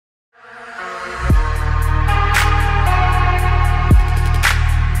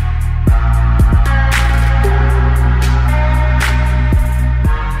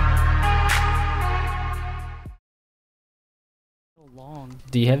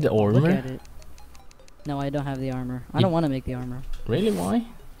Do you have the armor? Look at it. No, I don't have the armor. I don't want to make the armor. Really? Why?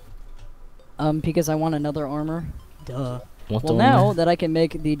 Because I want another armor. Duh. What Well, armor? now that I can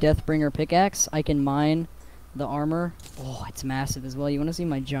make the Deathbringer pickaxe, I can mine the armor. Oh, it's massive as well. You want to see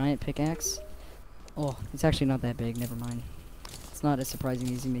my giant pickaxe? Oh, it's actually not that big. Never mind. It's not as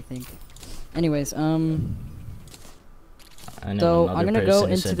surprising as you may think. Anyways, I know so another I'm gonna person go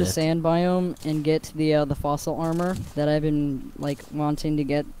who into said the that. sand biome and get the fossil armor that I've been like wanting to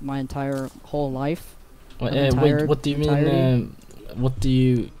get my entire whole life. Wait, what do you mean? What do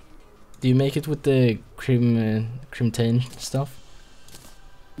you make it with the crimtane stuff?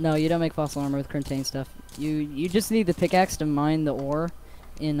 No, you don't make fossil armor with Crintane stuff. You just need the pickaxe to mine the ore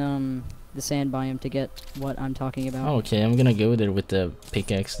in the sand biome to get what I'm talking about. Oh, okay, I'm gonna go there with the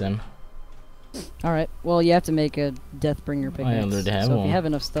pickaxe then. Alright, well you have to make a Deathbringer pickaxe. I already have so one. if you have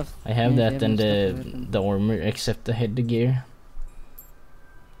enough stuff. I have yeah, if that you and have enough stuff for it, the armor except the headgear.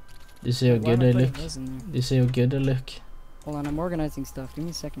 You see how Why good am I putting look? those in there? You see how good I look? Hold on, I'm organizing stuff. Give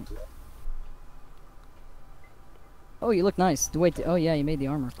me a second. Oh, you look nice. Wait, oh yeah, you made the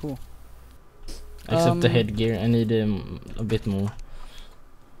armor. Cool. Except the headgear, I need a bit more.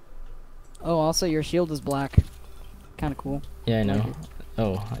 Oh, also your shield is black. Kind of cool. Yeah, I know. Like it.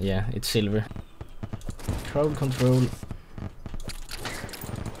 Oh, yeah, it's silver. Crowd control.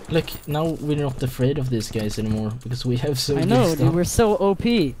 Look, now we're not afraid of these guys anymore because we have so I good know, stuff. dude. We're so OP.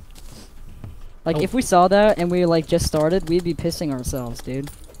 Like, Oh. if we saw that and we like just started, we'd be pissing ourselves,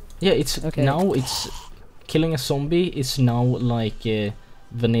 dude. Yeah, it's Okay. now it's killing a zombie is now like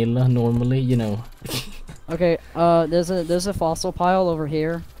vanilla normally, you know. Okay, there's a fossil pile over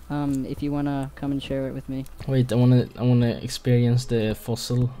here. If you wanna come and share it with me. Wait, I wanna experience the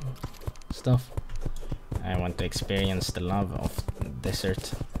fossil stuff. I want to experience the love of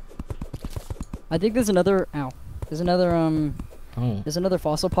desert. I think there's another. Ow. There's another Oh, There's another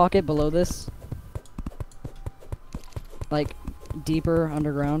fossil pocket below this. Like, deeper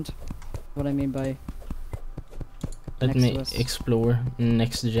underground. What I mean by. let next me to us. explore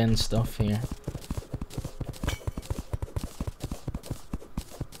next gen stuff here.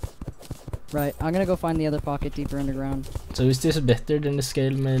 Right, I'm gonna go find the other pocket deeper underground. So is this better than the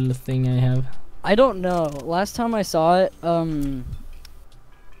scale mail thing I have? I don't know. Last time I saw it, I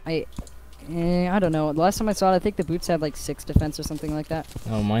don't know. Last time I saw it, I think the boots had like 6 defense or something like that.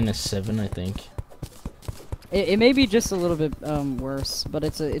 Oh, mine is 7, I think. It may be just a little bit worse, but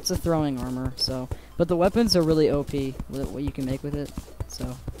it's a throwing armor. So, but the weapons are really OP with what you can make with it.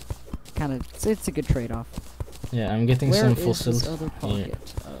 So, kind of, it's a good trade-off. Yeah, I'm getting Where some is fossils. this other here. pocket?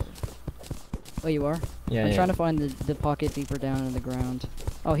 Oh, you are? Yeah, I'm yeah. trying to find the pocket deeper down in the ground.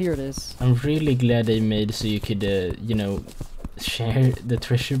 Oh, here it is. I'm really glad they made so you could, you know, share the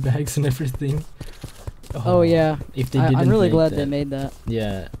treasure bags and everything. Oh yeah. If they didn't I'm really make glad that, they made that.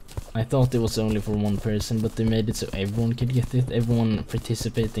 Yeah, I thought it was only for one person, but they made it so everyone could get it. Everyone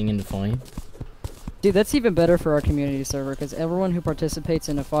participating in the fight. Dude, that's even better for our community server, because everyone who participates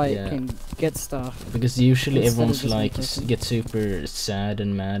in a fight Yeah. can get stuff. Because usually Instead of everyone's just one like person. get super sad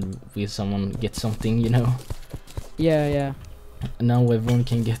and mad when someone gets something, you know. Yeah, yeah. And now everyone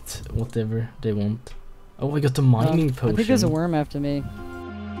can get whatever they want. Oh, I got the mining potion. I think there's a worm after me.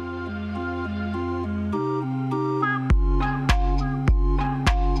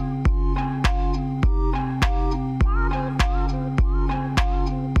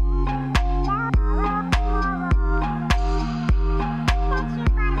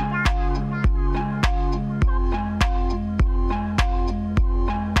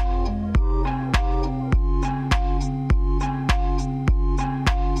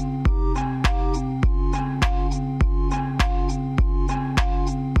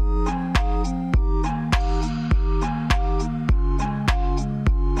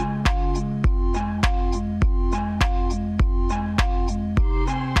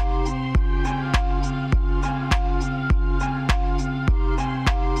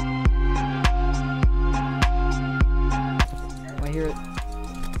 I hear it.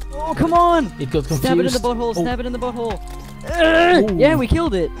 Oh, come on! It got confused. Stab it in the butthole, Oh. stab it in the butthole. Ooh. Yeah, we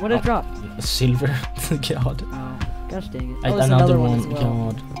killed it. What did it Oh. drop? A silver. God. Oh, gosh dang it. And Oh, there's another one one. as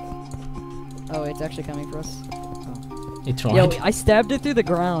well. God. Oh, it's actually coming for us. It tried. Yo, I stabbed it through the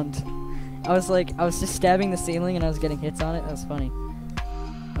ground. I was just stabbing the ceiling and I was getting hits on it. That was funny.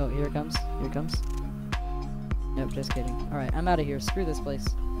 Oh, here it comes. Here it comes. Nope, just kidding. Alright, I'm out of here. Screw this place.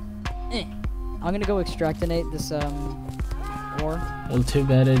 I'm gonna go extractinate this, ore. Well, too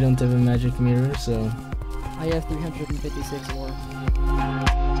bad I don't have a magic mirror, so... I have 356 ore.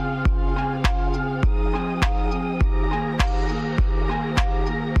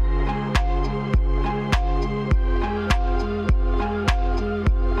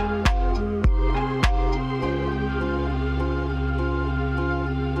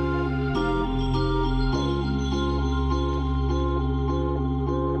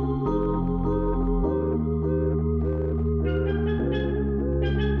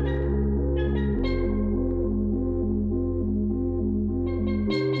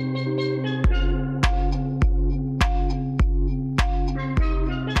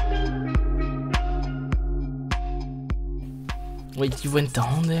 Wait, you went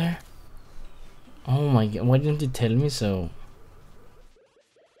down there? Oh my god, why didn't you tell me so?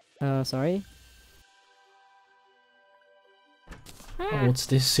 Sorry? Oh, what's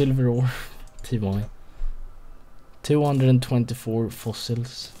this silver ore? TY. 224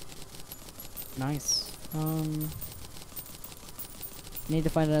 fossils. Nice. Need to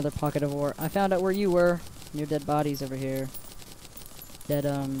find another pocket of ore. I found out where you were. Your dead bodies over here. Dead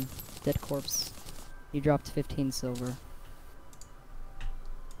corpse. You dropped 15 silver.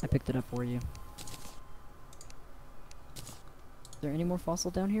 I picked it up for you. Is there any more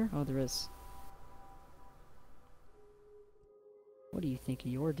fossil down here? Oh, there is. What do you think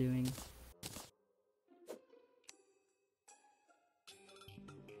you're doing?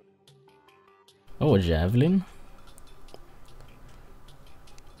 Oh, a javelin?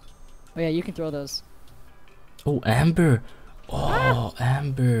 Oh yeah, you can throw those. Oh, amber! Oh,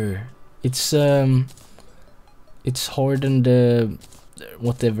 amber! It's hardened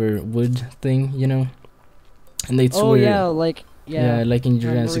whatever wood thing, you know? And it's oh where, yeah, like yeah, like in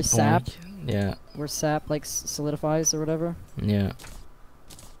Remember Jurassic Park. sap? Yeah, where sap like solidifies or whatever. yeah.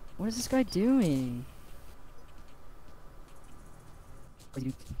 What is this guy doing?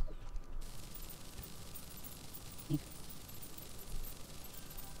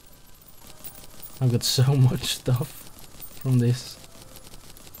 I've got so much stuff from this.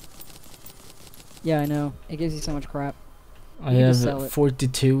 Yeah, I know. It gives you so much crap. I You can sell have it.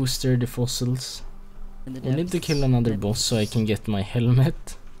 42 sturdy fossils. In the We need to depths. kill another boss so I can get my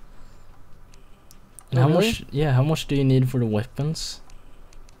helmet. And Oh, how really? much? Yeah, how much do you need for the weapons?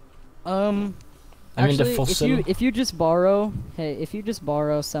 I mean the Actually, fossil. if you just borrow, hey, if you just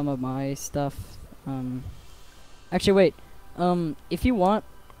borrow some of my stuff, actually wait, if you want,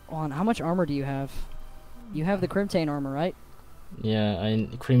 hold on, how much armor do you have? You have the Crimtane armor, right? Yeah,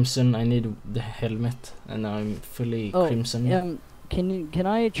 crimson. I need the helmet, and I'm fully Oh, crimson. can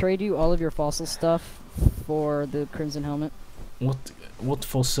I trade you all of your fossil stuff for the crimson helmet? What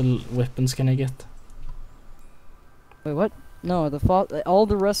fossil weapons can I get? Wait, what? No, all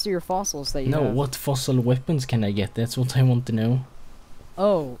the rest of your fossils that you No, have. what fossil weapons can I get? That's what I want to know.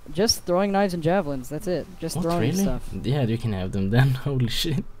 Oh, just throwing knives and javelins. That's it. Just What, throwing really? stuff. Yeah, you can have them then. Holy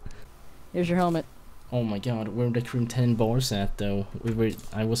shit. Here's your helmet. Oh my god, where are the Crim 10 bars at though?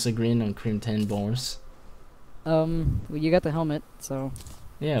 I was agreeing on Crim 10 bars. Well, you got the helmet, so.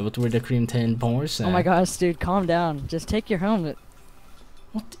 Yeah, but where the Crim 10 bars at? Oh my gosh, dude, calm down. Just take your helmet.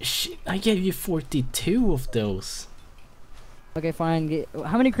 What the shit? I gave you 42 of those. Okay, fine.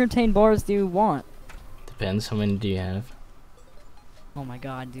 How many Crimtane bars do you want? Depends, how many do you have? Oh my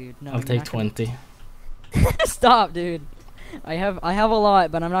god, dude. No, I'll you're take not gonna- 20. Stop, dude. I have a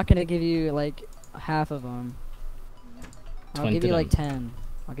lot, but I'm not gonna give you like half of them. I'll 20 give you like then. 10.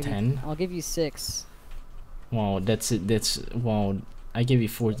 I'll give 10? You, I'll give you 6. Wow, that's it. Wow. I gave you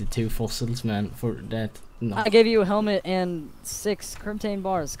 42 fossils, man, for that. No. I gave you a helmet and 6 Crimtane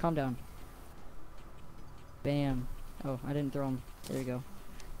bars. Calm down. Bam. Oh, I didn't throw them. There you go.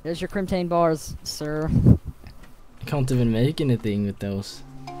 There's your Crimtane bars, sir. I can't even make anything with those.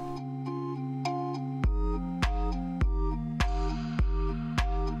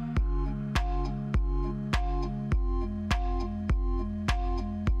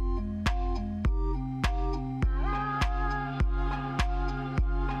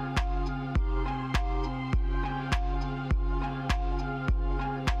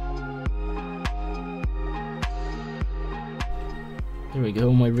 Here we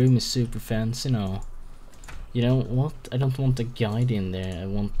go, my room is super fancy now. You know what? I don't want a guide in there, I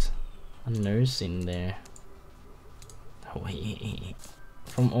want a nurse in there. Oh,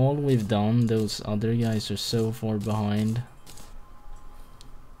 from all we've done, those other guys are so far behind.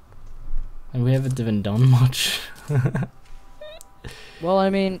 And we haven't even done much. Well, I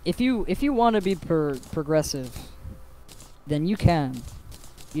mean, if you want to be progressive, then you can.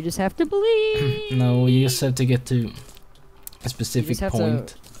 You just have to believe. No, you just have to get to a specific have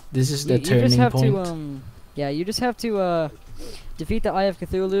point. This is the you just turning have point. to yeah, you just have to defeat the Eye of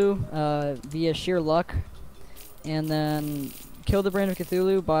Cthulhu via sheer luck, and then kill the Brain of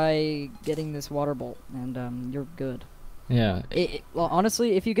Cthulhu by getting this water bolt, and you're good. Yeah. Well,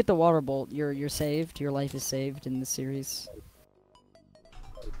 honestly, if you get the water bolt, you're saved. Your life is saved in this series.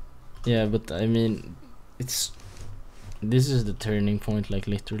 Yeah, but I mean, this is the turning point, like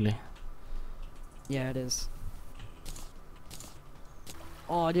literally. Yeah, it is.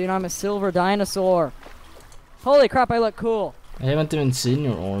 Oh, dude, I'm a silver dinosaur. Holy crap, I look cool. I haven't even seen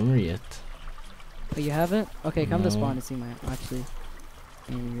your armor yet. But you haven't? Okay, come to No. spawn to see my. Actually,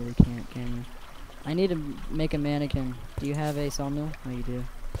 yeah, you really can't, can you? I need to make a mannequin. Do you have a sawmill? Oh, you do.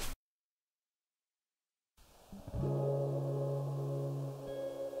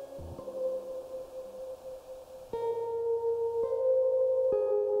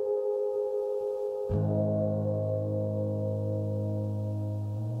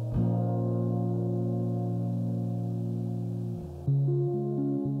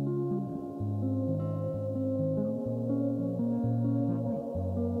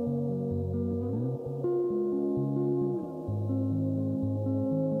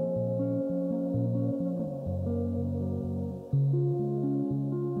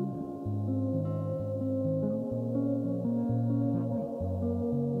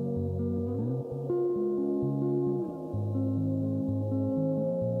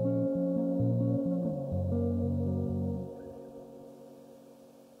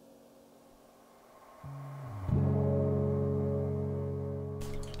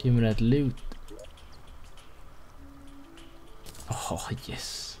 Give me that loot. Oh,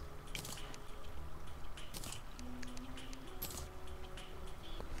 yes.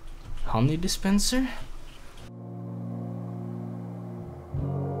 Honey dispenser?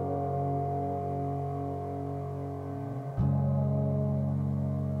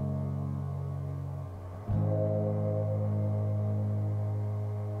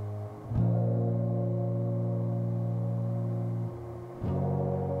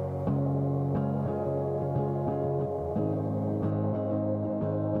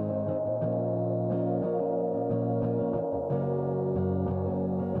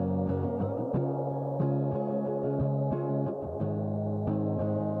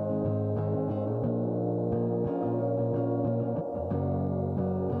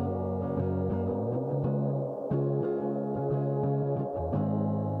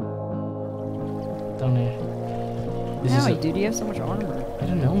 Down here. This is Howie, a, dude, you have so much armor. I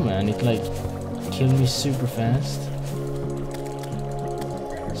don't know, man. It like killed me super fast.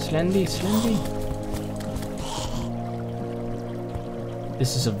 Slendy, Slendy.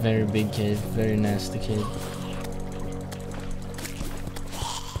 This is a very big cave, very nasty cave.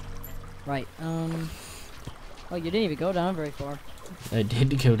 Right, oh, you didn't even go down very far. I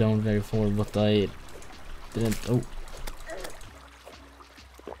did go down very far, but I didn't. Oh.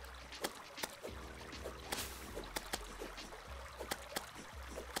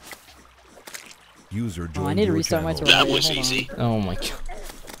 User Oh, I need to restart my Terraria. That was Hold on. easy. Oh my god.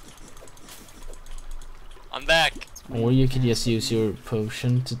 I'm back. Or you could just use your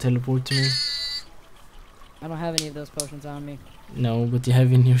potion to teleport to me. I don't have any of those potions on me. No, but you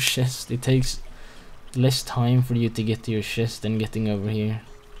have in your chest. It takes less time for you to get to your chest than getting over here.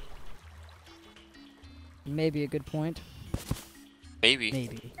 Maybe a good point.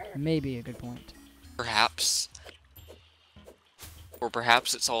 Maybe. Maybe a good point. Perhaps. Or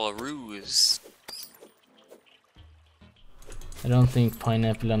perhaps it's all a ruse. I don't think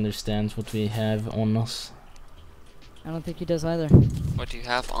Pineapple understands what we have on us. I don't think he does either. What do you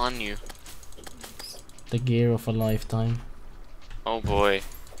have on you? The gear of a lifetime. Oh boy.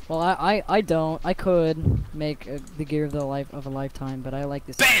 Well, I don't. I could make the gear of a lifetime, but I like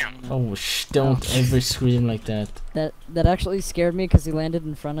this. Bam! Oh, don't ever scream like that. That actually scared me because he landed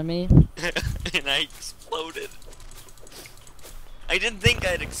in front of me. And I exploded. I didn't think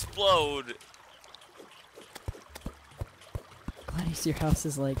I'd explode. Gladys, your house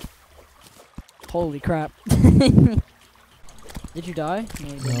is like, holy crap. Did you die? No,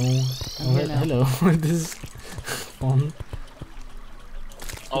 you didn't. No. I'm Oh, here now. hello. This is fun.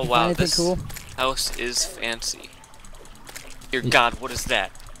 Oh Did you wow, find anything this cool? house is fancy. Dear Yeah. God, what is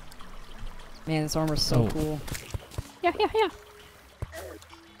that? Man, this armor's so Oh. cool. Yeah.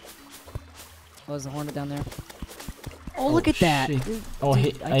 Oh, there's a hornet down there. Oh, look at that! shit. Dude, Oh,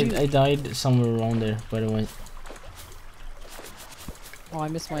 dude, I died somewhere around there, by the way. Oh, I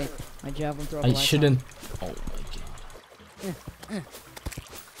missed my javelin throw. of a I lifetime. shouldn't. Oh my god.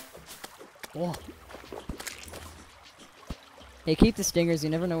 Whoa. Hey, keep the stingers. You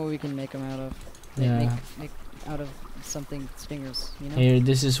never know what we can make them out of. Yeah. Make out of something stingers. You know. Here,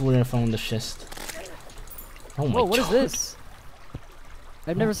 this is where I found the chest. Oh my Whoa, god. what is this?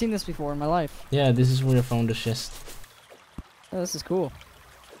 I've never seen this before in my life. Yeah, this is where I found the chest. Oh, this is cool.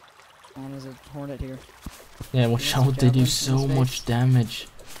 Oh, there's a hornet here. Yeah, watch Lots of out, they do javelins in so his much face. damage.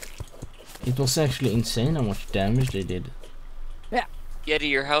 It was actually insane how much damage they did.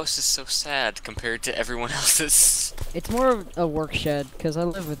 Yeti, your house is so sad compared to everyone else's. It's more of a work shed because I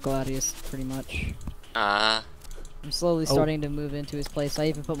live with Gladius pretty much. Ah, I'm slowly Oh. starting to move into his place. I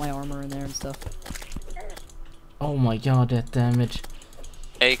even put my armor in there and stuff. Oh my god, that damage.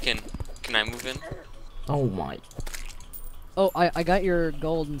 hey, can I move in? Oh my. Oh, I got your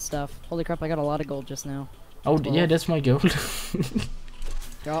gold and stuff. Holy crap, I got a lot of gold just now. Oh, Well- yeah, that's my gold.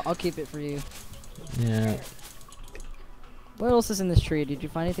 Here, I'll keep it for you. Yeah, What else is in this tree? Did you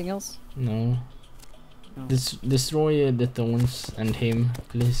find anything else? no. No. Destroy the thorns and him,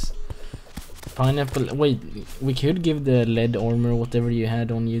 please. Pineapple, wait, we could give the lead armor, whatever you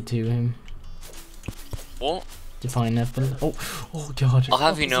had on you, to him. Well, The pineapple. Oh god. I'll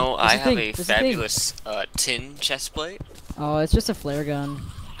have Oh, you there's a- know, there's I a have thing, a there's a thing. fabulous tin chestplate, Oh, it's just a flare gun.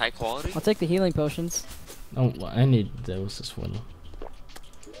 high quality. I'll take the healing potions. Oh, I need those as well.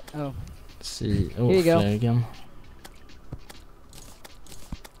 Oh, Let's see. Oh, Here you go. flare gun.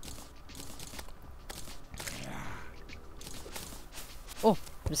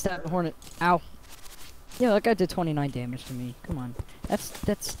 just stabbed the hornet. Ow. Yeah, that guy did 29 damage to me. Come on.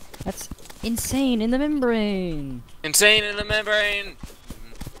 That's insane in the membrane. Insane in the membrane.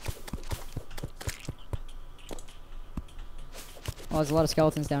 Oh, there's a lot of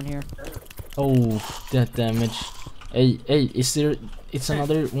skeletons down here. Oh, that damage. Hey, is there... It's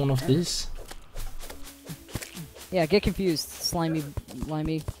another one of these? Yeah, get confused. Slimy.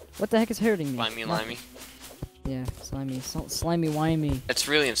 What the heck is hurting me? Limey. Yeah, slimy. Slimy wimey. It's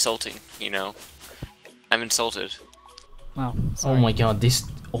really insulting, you know. I'm insulted. Wow. Oh Sorry. my god, this...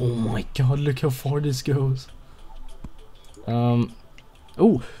 Oh my god, look how far this goes. Oh,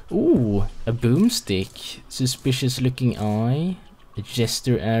 a boomstick. Suspicious looking eye.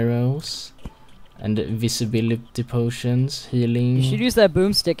 Jester arrows. And visibility potions. Healing. You should use that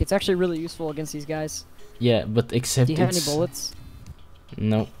boomstick. It's actually really useful against these guys. Yeah, but except Do you have any it's... bullets?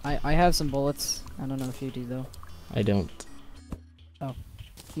 No, I have some bullets. I don't know if you do though. I don't.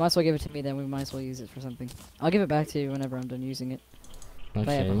 Might as well give it to me then. We might as well use it for something. I'll give it back to you whenever I'm done using it. But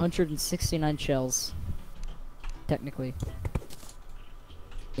I have Okay. 169 shells. Technically.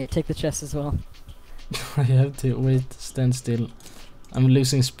 Yeah, take the chest as well. I have to wait, stand still. I'm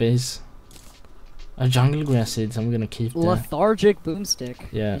losing space. A jungle grass seeds, I'm gonna keep that. Lethargic boomstick.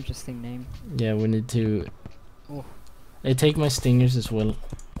 Yeah. Interesting name. Yeah, we need to... Oh. I take my stingers as well.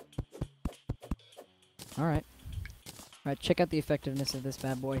 Alright. Alright, check out the effectiveness of this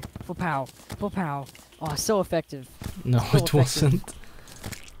bad boy. Full pow! Full pow! Oh, so effective. No, So it wasn't.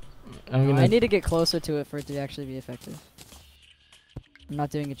 I'm gonna... I need to get closer to it for it to actually be effective. I'm not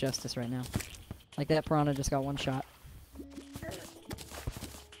doing it justice right now. Like that piranha just got one shot.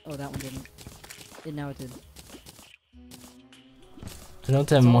 Oh, that one didn't. Now it did. I don't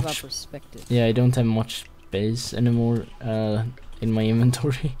have It's all about much... perspective. Yeah, I don't have much space anymore in my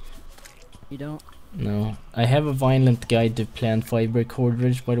inventory. You don't? No. I have a violent guide to plant fiber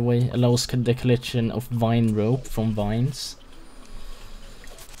cordage, by the way. Allows the collection of vine rope from vines.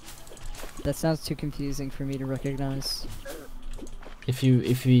 That sounds too confusing for me to recognize. If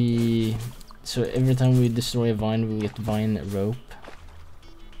we... So every time we destroy a vine, we get vine rope.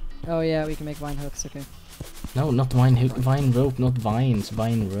 Oh yeah, we can make vine hooks, okay. No, not vine hook, vine rope, not vines,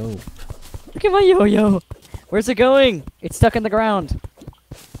 vine rope. Look at my yo-yo! Where's it going? It's stuck in the ground!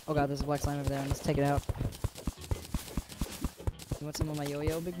 Oh god, there's a black slime over there, let's take it out. You want some of my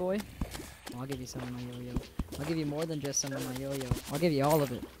yo-yo, big boy? Oh, I'll give you some of my yo-yo. I'll give you more than just some of my yo-yo. I'll give you all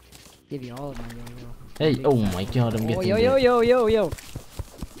of it. Give you all of my yo-yo. Hey, Big oh fat- my god, I'm Oh, getting yo-yo-yo-yo-yo!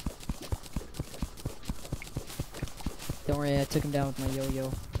 Don't worry, I took him down with my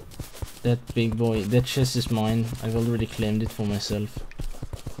yo-yo. that big boy. That chest is mine. I've already claimed it for myself.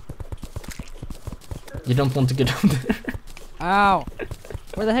 You don't want to get down there. Ow!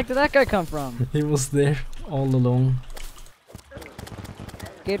 Where the heck did that guy come from? He was there all along.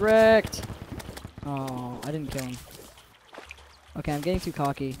 Get wrecked! Oh, I didn't kill him. Okay, I'm getting too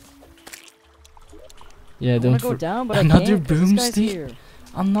cocky. Yeah, I wanna don't go for down, but Another I can't 'cause this guy's boomstick? here.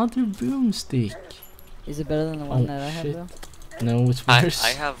 Another boomstick. Is it better than the one Oh, that I have shit. though? No, it's I worse.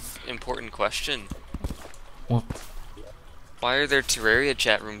 have important question. What? Why are there Terraria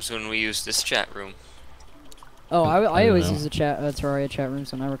chat rooms when we use this chat room? Oh, I I don't always know. use the Terraria chat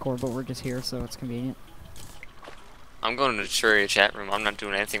rooms when I record, but we're just here, so it's convenient. I'm going to the Terraria chat room. I'm not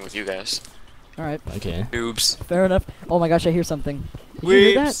doing anything with you guys. Alright, Okay. Noobs. fair enough. Oh my gosh, I hear something. Did you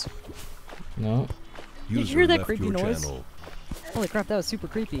hear that? Weebs. No. Did you hear that creepy noise? Holy crap, that was super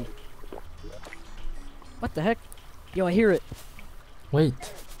creepy. What the heck? Yo, I hear it.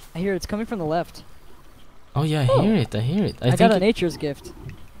 Wait. I hear it. It's coming from the left. Oh yeah, I Oh. hear it. I hear it. I think got a it- nature's gift.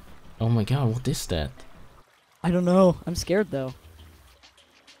 Oh my god, what is that? I don't know. I'm scared though.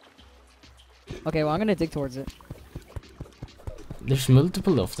 Okay, well I'm gonna dig towards it. There's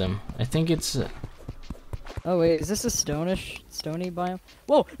multiple of them. I think it's... Oh wait, is this a stony biome?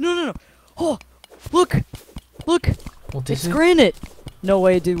 Whoa! No, no, no! Oh! Look! Look! what is It's it? granite! No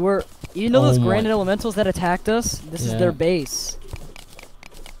way, dude, you know those Oh my- granite elementals that attacked us? This is their Yeah. base.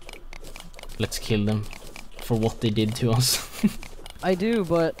 Let's kill them. For what they did to us. I do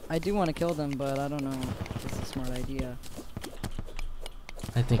want to kill them, but I don't know if it's a smart idea.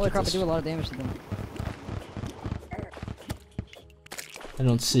 I think Holy it crap, I is. do a lot of damage to them. I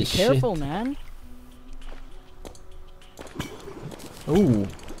don't see Be shit. careful, man. Oh,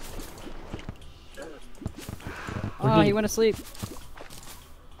 Where Oh, did- he went to sleep.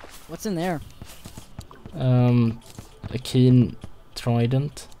 What's in there? a keen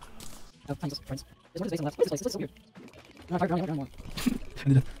trident. Oh, friends. This one is based on left. This place is so weird. No, I don't more.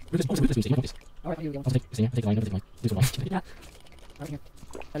 Alright, here we go. Yeah. Right here.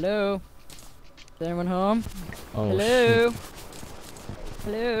 Hello? Is anyone home? Oh, Hello? shit.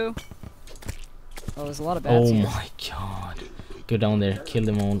 Hello? Oh, there's a lot of bats Oh here. my god. Go down there, kill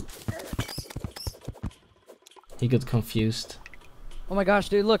them all. He got confused. Oh my gosh,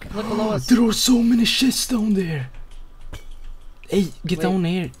 dude, look below us. There are so many chests down there. Hey, get Wait. down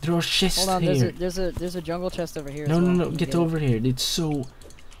here. There are chests Hold on, here. there's a jungle chest over here. No, as well. no, Let me get it. over here. It's so...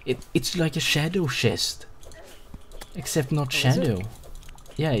 It's like a shadow chest. Except not Oh, is it? shadow.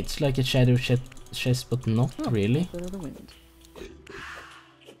 Yeah, it's like a shadow chest, but not Oh, really. Foot of the wind.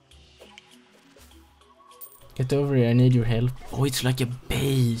 Get over here, I need your help. Oh, it's like a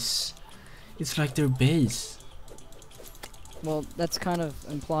base. It's like their base. Well, that's kind of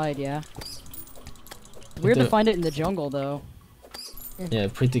implied, yeah. Weird to find it in the jungle, though. Yeah,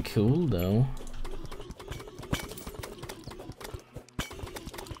 pretty cool though.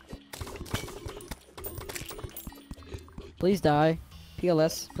 Please die.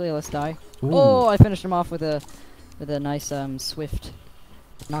 PLS die. Ooh. Oh, I finished him off with a nice swift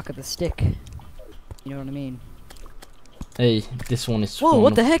knock of the stick. You know what I mean? Hey, this one is Whoa, one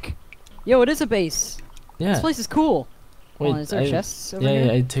what of- the heck? Yo, it is a base. Yeah. This place is cool. Wait, Hold on, is there chests over yeah,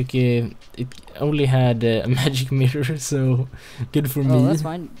 here? I took a... It only had a magic mirror, so good for me. Oh, that's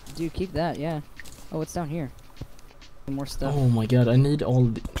fine. Dude, keep that, yeah. Oh, what's down here? Some more stuff. Oh my god, I need all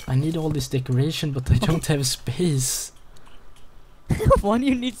this decoration, but I don't have space. Why do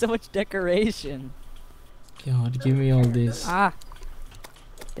you need so much decoration? God, give me all this. Ah!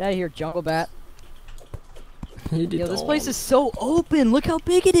 Get out of here, jungle bat. Need it Yo, this all. place is so open! Look how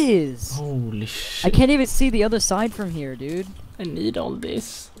big it is! Holy shit. I can't even see the other side from here, dude. I need all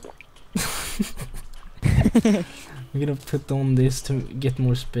this. I'm gonna put on this to get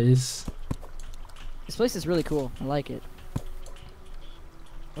more space. This place is really cool. I like it.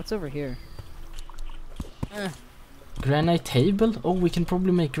 What's over here? Granite table? Oh, we can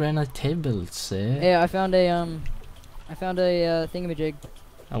probably make granite tables, eh? Yeah, I found a thingamajig.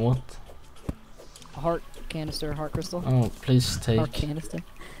 A what? A heart canister, heart crystal. Oh, please Heart take. canister.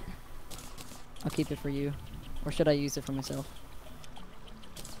 I'll keep it for you. Or should I use it for myself?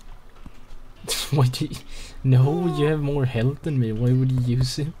 Why do you... No, you have more health than me. Why would you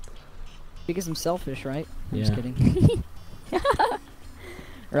use it? Because I'm selfish, right? I'm Yeah. just kidding.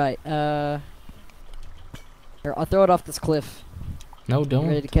 Right, here, I'll throw it off this cliff. No, You don't.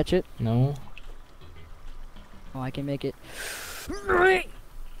 ready to catch it? No. Oh, I can make it.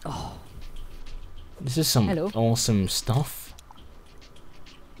 Oh, This is some Hello. awesome stuff.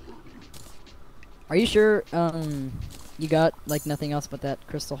 are you sure, you got, like, nothing else but that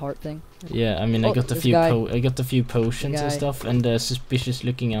crystal heart thing? Yeah, I mean, I Oh, got a this few guy. I got a few potions and guy. stuff, and a suspicious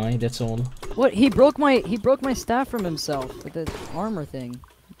looking eye. That's all. What? He broke my staff from himself with the armor thing.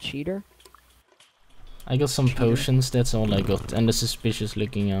 Cheater. I got some Cheater. potions. That's all I got, and a suspicious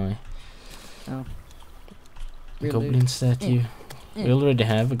looking eye. Oh. Weird Goblin loot. statue. Eh. We already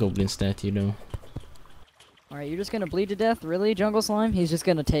have a goblin statue, though. Alright, you're just gonna bleed to death? Really, Jungle Slime? He's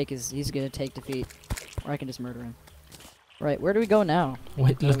gonna take defeat. Or I can just murder him. Right, where do we go now?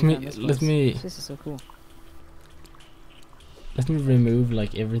 Wait, Oh, let we me found this let place. me This is so cool. let me remove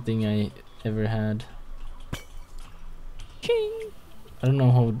like everything I ever had. Ching! I don't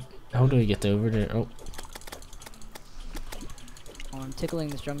know how do I get over there? Oh, Oh, I'm tickling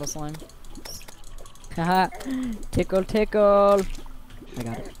this Jungle Slime. Haha! Tickle, tickle! I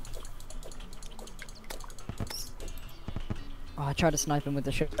got it. Oh, I tried to snipe him with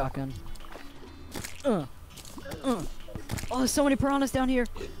the shotgun. Oh, there's so many piranhas down here!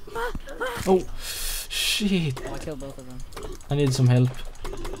 oh, shit! Oh, I killed both of them. I need some help.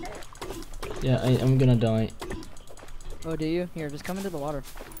 Yeah, I'm gonna die. Oh, do you? Here, just come into the water.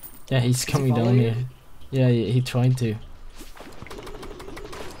 Yeah, he's he coming follow down you? here. Yeah, he tried to.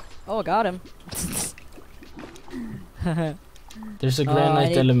 Oh, I got him. There's a I granite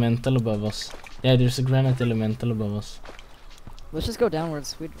need- elemental above us. Yeah, there's a granite elemental above us. Let's just go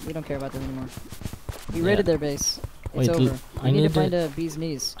downwards. We don't care about them anymore. We Yeah. raided their base. It's Wait, over. I We need to need find a bee's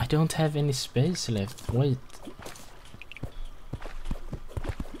knees. I don't have any space left. Wait.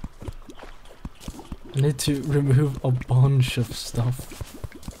 I need to remove a bunch of stuff.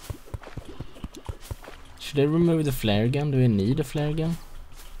 Should I remove the flare gun? Do I need a flare gun?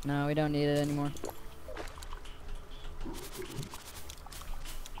 No, we don't need it anymore.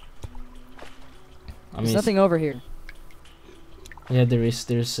 I There's mean, nothing over here. yeah, there is.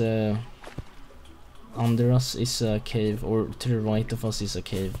 There's under us is a cave, or to the right of us is a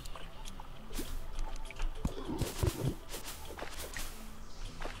cave.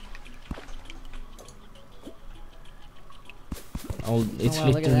 Oh, it's wow,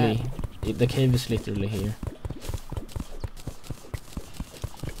 look at literally the cave is literally here.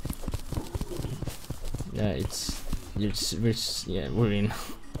 Yeah, we're in.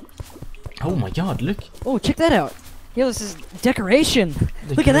 Oh my god, look! Oh, check that out. Yo, this is decoration.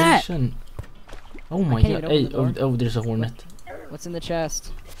 Look at that. Decoration. Oh my can't god! even Hey, open the oh, there's a hornet. What's in the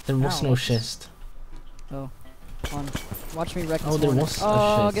chest? There was Ow, no what's- chest. Oh. Come on. Watch me wreck this Oh, there hornet. was a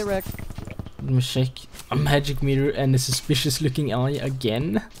Oh, chest. get wrecked. Let me check. A magic mirror and a suspicious looking eye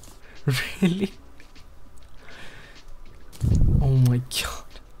again? Really? Oh my god.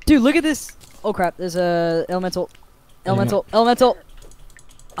 Dude, look at this. Oh crap, there's a elemental. Elemental.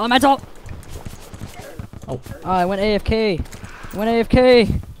 Oh, I went AFK.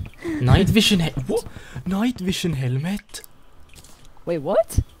 Night vision what? Night vision helmet? Wait,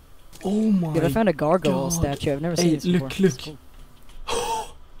 what? Oh my Dude, I found a gargoyle God. statue. I've never Hey, seen this before. look. It's cool.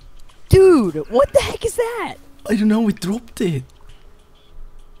 Dude, what the heck is that? I don't know, it dropped it.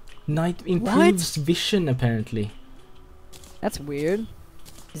 Night improves vision apparently. That's weird.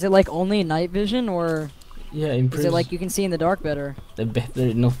 Is it like only night vision, or Yeah, improves. is it like you can see in the dark better?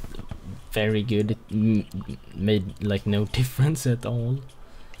 better, not very good. It made like no difference at all.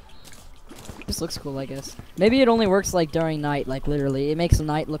 This looks cool, I guess. Maybe it only works like during night, like literally. It makes the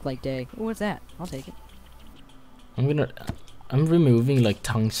night look like day. Oh, what's that? I'll take it. I'm removing like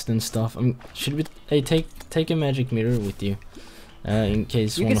tungsten stuff. Should we? Hey, take a magic mirror with you, in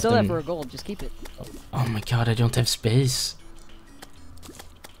case You one can of sell them. that for a gold. Just keep it. Oh my god, I don't have space.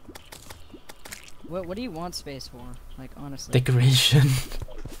 What do you want space for? Like honestly. Decoration.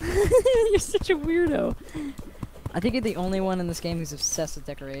 You're such a weirdo. I think you're the only one in this game who's obsessed with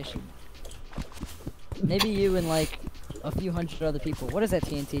decoration. Maybe you and like a few hundred other people. What is that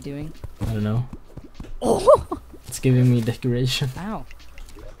TNT doing? I don't know. Oh! It's giving me decoration. Ow.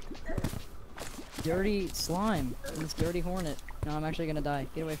 Dirty slime. This dirty hornet. No, I'm actually gonna die.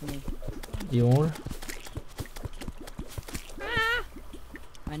 Get away from me. You're?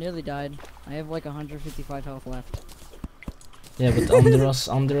 I nearly died. I have like 155 health left. Yeah, but under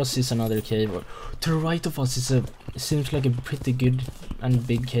us is another cave. To the right of us is it seems like a pretty good and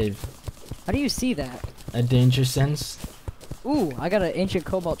big cave. How do you see that? A danger sense. Ooh, I got an ancient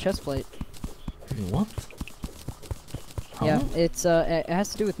cobalt chestplate. What? Yeah, How? it's it has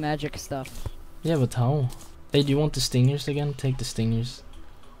to do with magic stuff. Yeah, but how? Hey, do you want the stingers again? Take the stingers.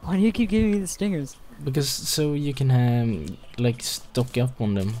 Why do you keep giving me the stingers? Because so you can like stock up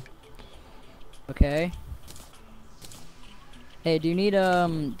on them. Okay. Hey, do you need a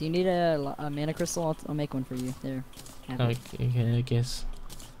mana crystal? I'll make one for you. There. Have it. Okay, I guess.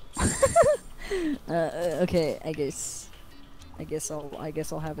 Okay, I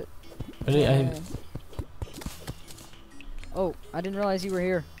guess I'll have it. Really, I Oh, I didn't realize you were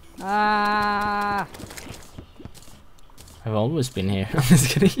here. Ah! I've always been here. I'm just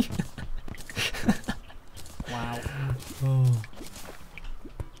kidding. Wow. Oh.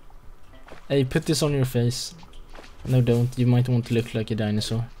 Hey, put this on your face. No, don't. You might want to look like a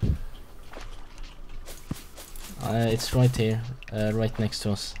dinosaur. It's right here, right next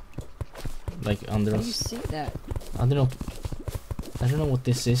to us, like under How do you us. see that? I don't know what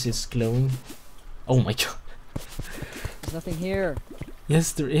this is. It's glowing. Oh my god. There's nothing here.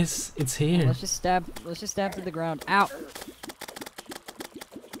 Yes, there is. It's here. Let's just stab through the ground. Ow!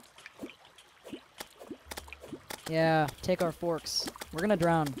 Yeah, take our forks. We're gonna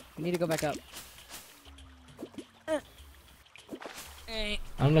drown. We need to go back up.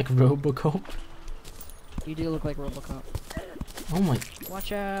 I'm like Robocop. You do look like Robocop. Oh my.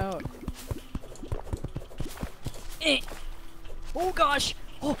 Watch out! Oh gosh!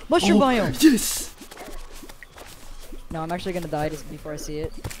 Oh, mushroom biome! Yes. No, I'm actually gonna die just before I see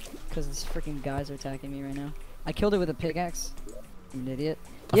it, because these freaking guys are attacking me right now. I killed it with a pickaxe. I'm an idiot.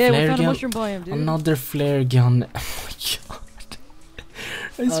 A Yeah, we flare found a gun? mushroom biome, dude. Another flare gun. Oh my god.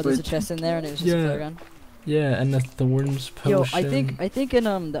 I Oh, swear there's a to- chest in there, and it was just a Yeah. flare gun. Yeah, and a thorns Yo, potion. I think in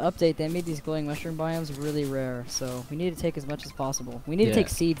the update they made these glowing mushroom biomes really rare, so we need to take as much as possible. We need to Yeah. take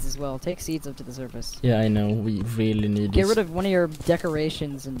seeds as well. Take seeds up to the surface. Yeah, I know. We really need Get this. rid of one of your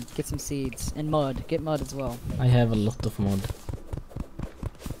decorations and get some seeds and mud. Get mud as well. I have a lot of mod.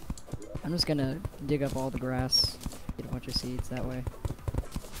 I'm just gonna dig up all the grass. Get a bunch of seeds that way.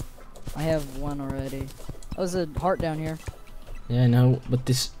 I have one already. Oh, there's a heart down here. Yeah, I know, but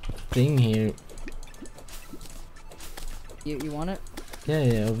this thing here. You want it?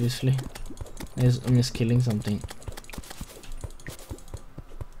 Yeah, obviously. I'm just killing something.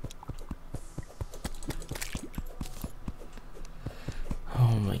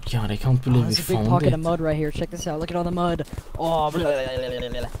 Oh my god, I can't Oh, believe there's we a big found pocket it. of mud right here. Check this out. Look at all the mud. Oh, blah, blah, blah, blah,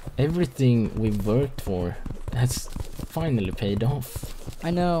 blah. Everything we've worked for has finally paid off.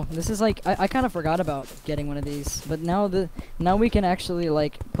 I know. This is like I kind of forgot about getting one of these, but now we can actually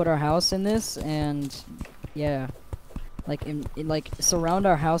like put our house in this and yeah, like in like surround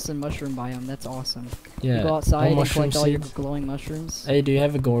our house in mushroom biome. That's awesome. Yeah. You go outside and mushroom collect all your seeds. glowing mushrooms. Hey, do you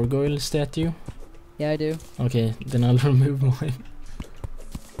have a gargoyle statue? Yeah, I do. Okay, then I'll remove mine.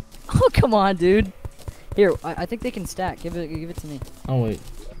 Oh come on, dude. Here, I think they can stack. Give it to me. Oh wait.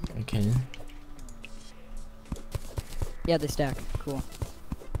 Okay. Yeah, they stack. Cool.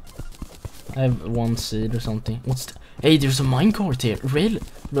 I have 1 seed or something. What's hey, there's a minecart here.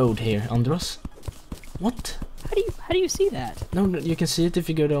 Railroad here under us. What? How do you see that? No, you can see it if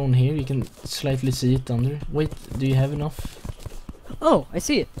you go down here. You can slightly see it under. Wait, do you have enough? Oh, I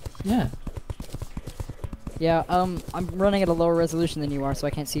see it. Yeah. Yeah, I'm running at a lower resolution than you are, so I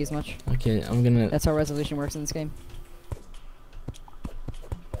can't see as much. Okay, I'm gonna... That's how resolution works in this game.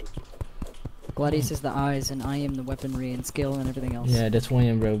 Gladius is the eyes, and I am the weaponry and skill and everything else. Yeah, that's why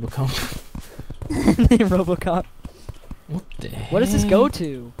I'm Robocop. Robocop. What the heck? What does this go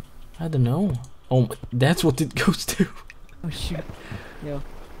to? I don't know. Oh, that's what it goes to. Oh shoot. Yo.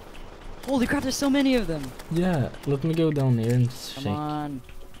 Holy crap, there's so many of them. Yeah, let me go down here and Come shake. on.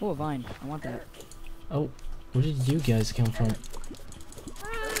 Oh, a vine. I want that. Oh, where did you guys come from?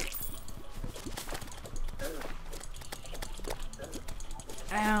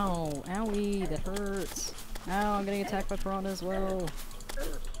 Ow. Owie, that hurts. Ow, I'm getting attacked by piranha as well.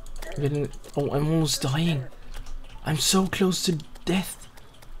 Oh, I'm almost dying. I'm so close to death.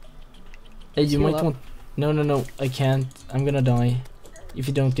 Hey, you Heal might up. want... No, I can't. I'm gonna die if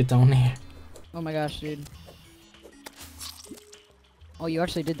you don't get down here. Oh my gosh, dude. Oh, you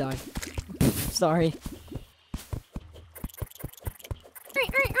actually did die. Sorry.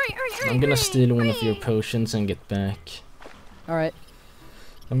 I'm gonna steal one of your potions and get back. Alright.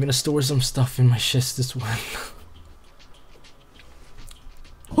 I'm gonna store some stuff in my chest as well.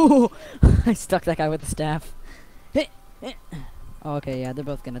 Oh, I stuck that guy with the staff. Oh, okay, yeah, they're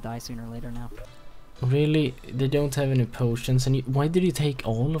both gonna die sooner or later now. Really? They don't have any potions, and why did you take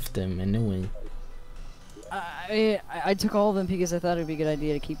all of them anyway? I took all of them because I thought it would be a good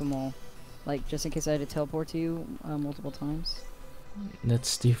idea to keep them all. Like, just in case I had to teleport to you multiple times. That's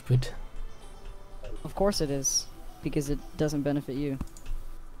stupid. Of course it is. Because it doesn't benefit you.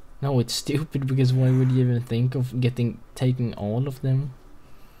 No, it's stupid because why would you even think of taking all of them?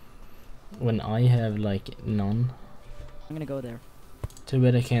 When I have like none. I'm gonna go there. Too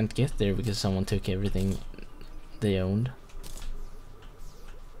bad I can't get there because someone took everything they owned.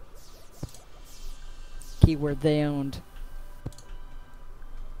 Keyword they owned.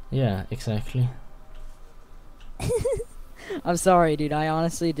 Yeah, exactly. I'm sorry, dude. I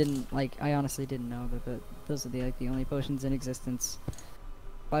honestly didn't know that those are the only potions in existence.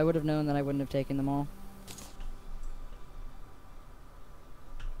 If I would have known, then I wouldn't have taken them all.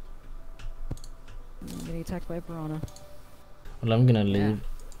 I'm getting attacked by a piranha. Well, I'm gonna leave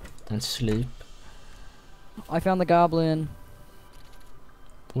and sleep. I found the goblin.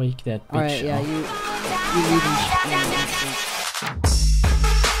 Wake that bitch Alright, yeah, up. you leave and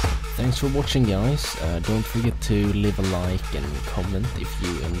Thanks for watching, guys. Don't forget to leave a like and comment if you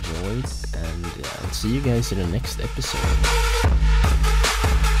enjoyed, and I'll see you guys in the next episode.